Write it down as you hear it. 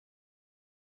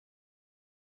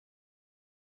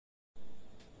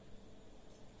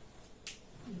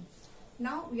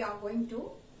Now we are going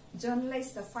to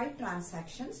journalize the 5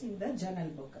 transactions in the journal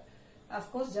book.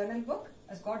 Of course, journal book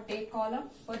has got date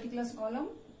column, particulars column,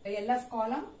 LF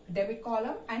column, debit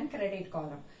column and credit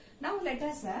column. Now let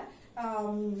us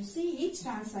see each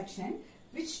transaction,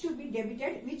 which to be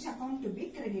debited, which account to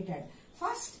be credited.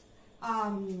 First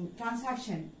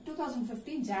transaction,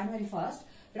 2015 January 1st,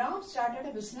 Ram started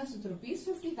a business with rupees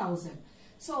 50,000.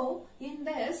 So in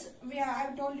this, I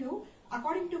have told you,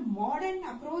 according to modern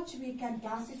approach we can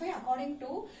classify, according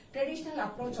to traditional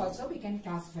approach also we can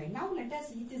classify. Now let us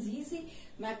see, it is easy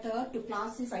method to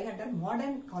classify under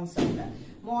modern concept.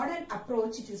 Modern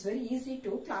approach, it is very easy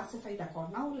to classify the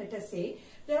account. Now let us say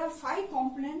there are 5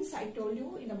 components I told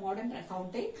you in the modern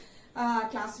accounting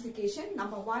classification.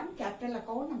 Number 1, capital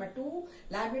account. Number 2,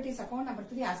 liabilities account. Number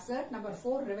 3, asset. Number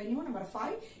 4, revenue. Number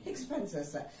 5,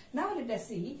 expenses. Now let us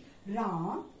see,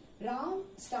 Ram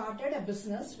started a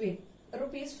business with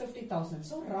rupees 50,000.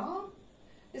 So Ram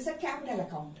is a capital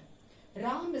account.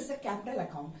 Ram is a capital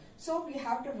account. So we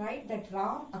have to write that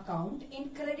Ram account in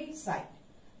credit side.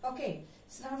 Okay.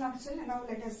 So now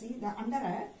let us see, under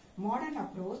a modern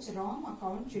approach, Ram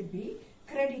account should be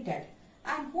credited.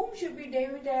 And whom should be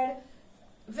debited?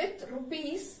 With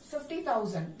rupees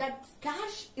 50,000. That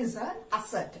cash is an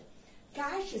asset.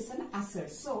 Cash is an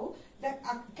asset. So the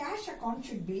cash account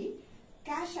should be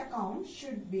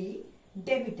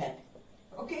debited.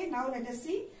 Okay, now let us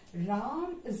see.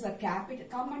 Ram is a capital,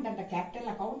 come under the capital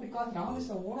account because Ram is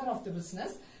the owner of the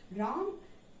business. Ram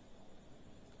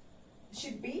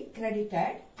should be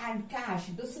credited and cash.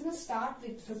 Business start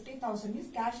with 50,000 is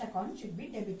cash account should be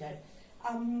debited.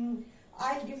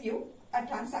 I'll give you a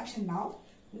transaction now.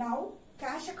 Now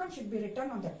cash account should be written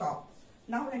on the top.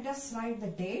 Now let us write the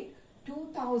date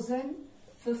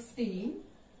 2015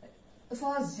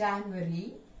 1st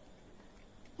January.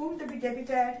 Whom to be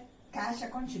debited? Cash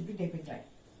account should be debited.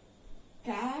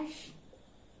 Cash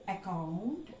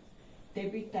account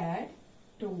debited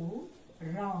to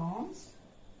Ram's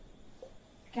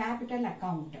capital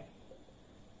account.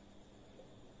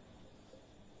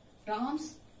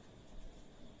 Ram's,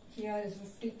 here is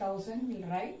 50,000 we'll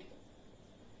write,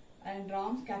 and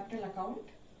Ram's capital account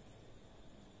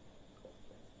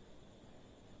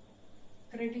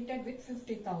credited with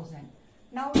 50,000.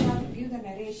 Now we have to give the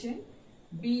narration.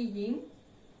 Being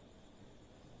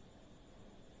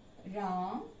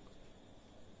Ram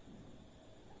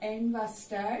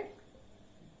invested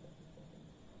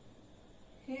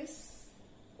his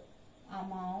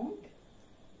amount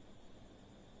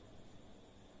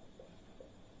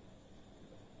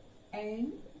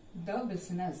in the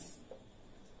business.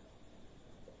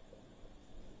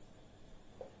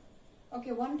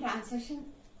 Okay, one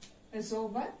transaction is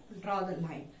over, draw the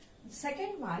line.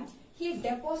 Second one, he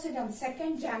deposited on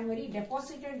 2nd January,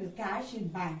 deposited the cash in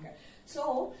bank.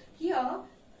 So here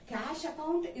cash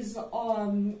account is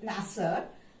an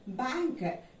asset. Bank,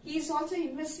 he is also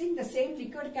investing the same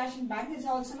liquid cash in bank is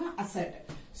also an asset.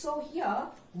 So here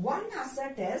one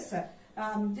asset is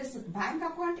this bank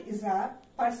account is a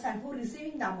person who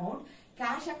receiving the amount.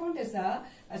 Cash account is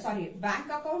bank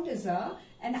account is an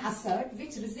asset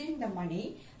which receiving the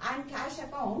money, and cash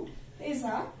account is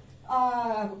a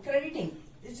crediting.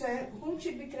 It's whom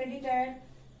should be credited?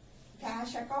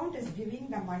 Cash account is giving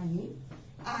the money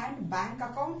and bank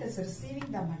account is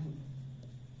receiving the money.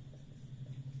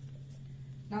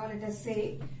 Now let us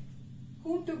say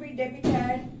whom to be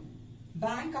debited?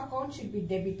 Bank account should be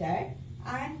debited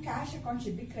and cash account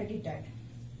should be credited.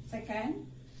 Second,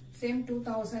 same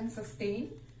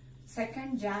 2015,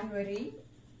 2nd January,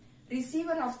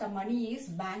 receiver of the money is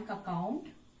bank account.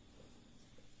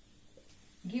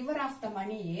 Giver of the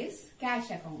money is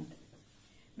cash account,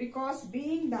 because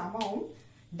being the amount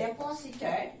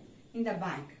deposited in the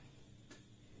bank.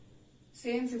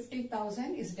 Same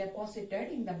 50,000 is deposited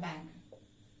in the bank.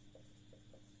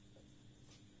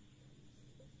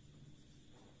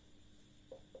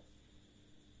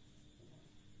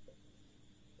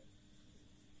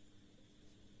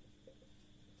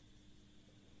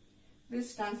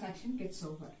 This transaction gets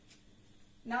over.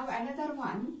 Now another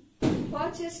one,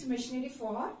 purchased machinery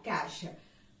for cash.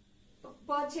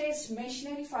 Purchased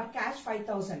machinery for cash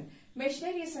 5,000.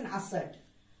 Machinery is an asset.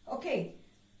 Okay.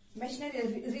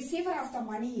 Machinery, receiver of the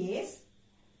money is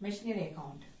machinery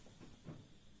account.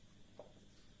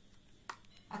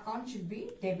 Account should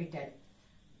be debited.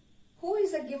 Who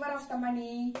is the giver of the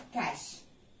money? Cash.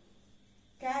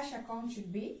 Cash account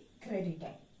should be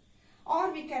credited.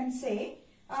 Or we can say,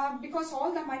 because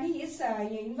all the money is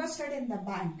invested in the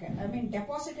bank,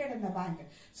 deposited in the bank.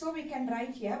 So we can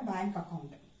write here bank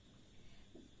account.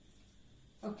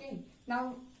 Okay.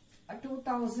 Now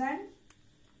 2015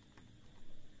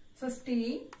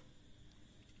 15,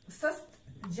 5th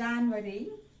January,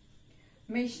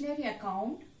 machinery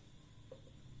account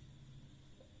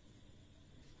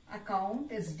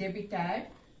is debited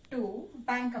to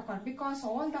bank account because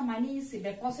all the money is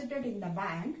deposited in the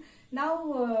bank.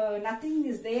 Now nothing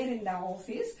is there in the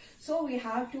office, so we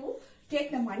have to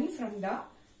take the money from the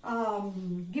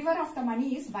giver of the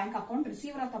money is bank account,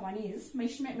 receiver of the money is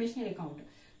machinery account.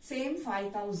 Same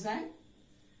 5,000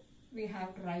 we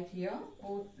have to write here,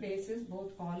 both places,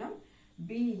 both column,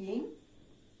 being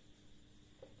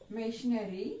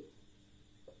machinery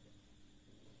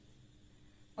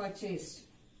purchased.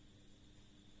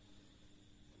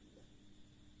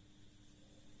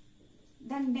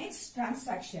 The next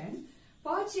transaction,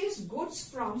 purchase goods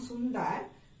from Sundar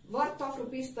worth of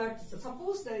rupees 30.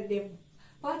 Suppose that they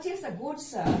purchase the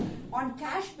goods on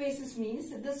cash basis,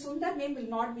 means the Sundar name will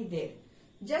not be there.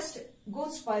 Just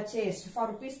goods purchased for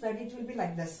rupees 30, it will be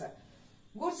like this.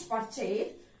 Goods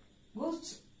purchased,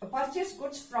 purchase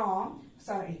goods from,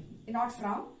 sorry, not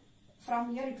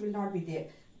from here it will not be there.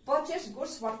 Purchase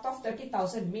goods worth of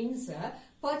 30,000 means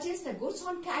purchase the goods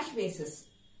on cash basis.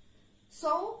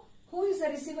 So, who is the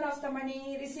receiver of the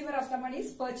money? Receiver of the money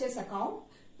is purchase account.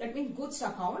 That means goods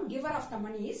account. Giver of the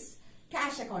money is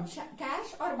cash account,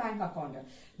 cash or bank account.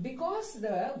 Because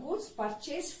the goods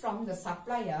purchased from the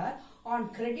supplier on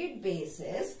credit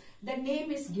basis, the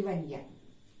name is given here.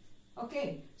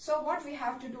 Okay. So what we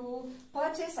have to do?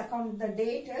 Purchase account. The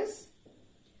date is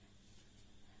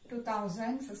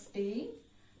 2015,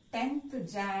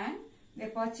 10th Jan. They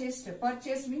purchased.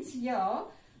 Purchase means here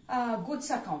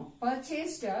goods account.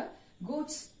 Purchased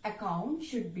goods account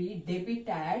should be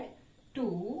debited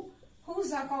to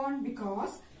whose account?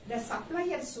 Because the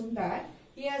supplier Sundar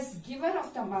is giver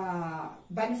of the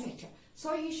benefit.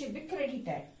 So he should be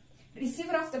credited.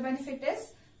 Receiver of the benefit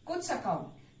is goods account.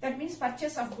 That means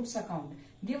purchase of goods account.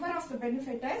 Giver of the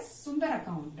benefit is Sundar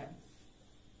account.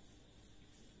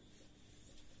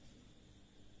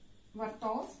 Worth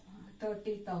of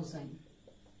 30,000.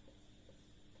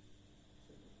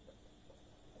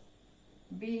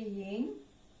 Being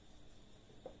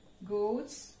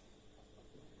goods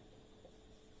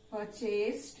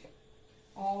purchased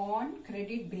on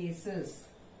credit basis.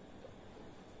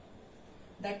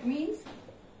 That means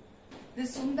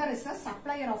this Sundar is a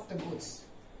supplier of the goods.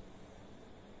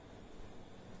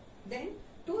 Then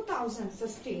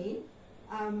 2015,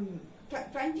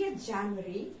 20th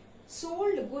January,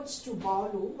 sold goods to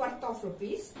Balu worth of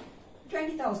rupees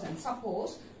 20,000.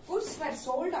 Suppose goods were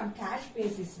sold on cash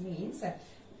basis means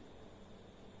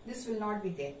this will not be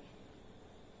there.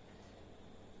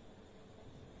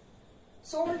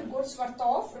 Sold goods worth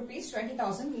of rupees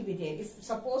 20,000 will be there. If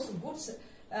suppose goods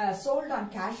sold on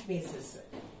cash basis.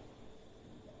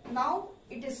 Now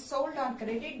it is sold on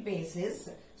credit basis.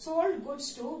 Sold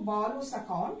goods to Balu's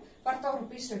account worth of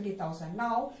rupees 20,000.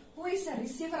 Now who is the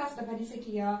receiver of the benefit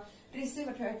here?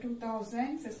 Receiver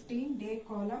 2015 date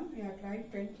column. We have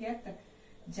tried 20th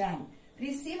Jan.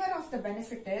 Receiver of the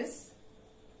benefit is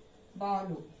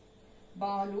Balu.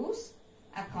 Balu's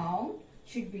account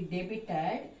should be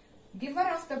debited. Giver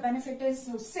of the benefit is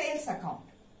sales account.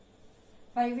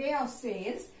 By way of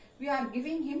sales, we are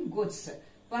giving him goods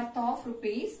worth of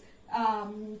rupees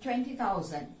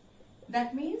 20,000.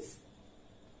 That means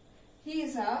he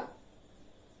is a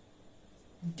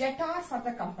debtor for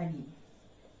the company.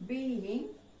 Being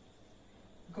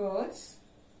goods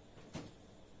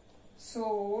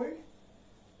sold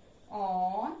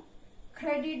on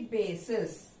credit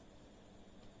basis.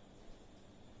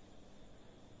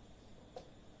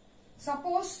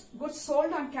 Suppose goods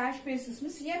sold on cash basis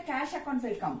means here cash account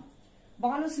will come.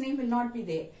 Balu's name will not be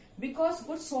there. Because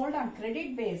goods sold on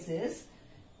credit basis,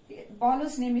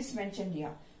 Balu's name is mentioned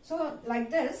here. So like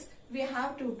this, we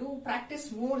have to do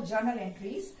practice more journal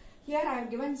entries. Here I have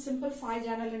given simple 5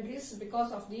 journal entries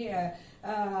because of the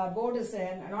board is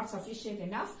not sufficient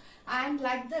enough. And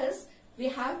like this, we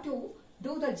have to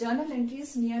do the journal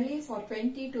entries nearly for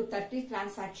 20 to 30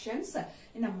 transactions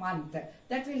in a month.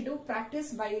 That will do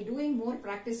practice. By doing more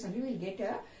practice only we will get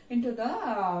into the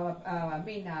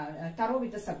thorough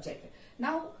with the subject.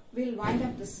 Now we will wind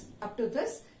up to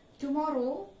this.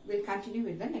 Tomorrow we will continue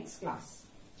with the next class.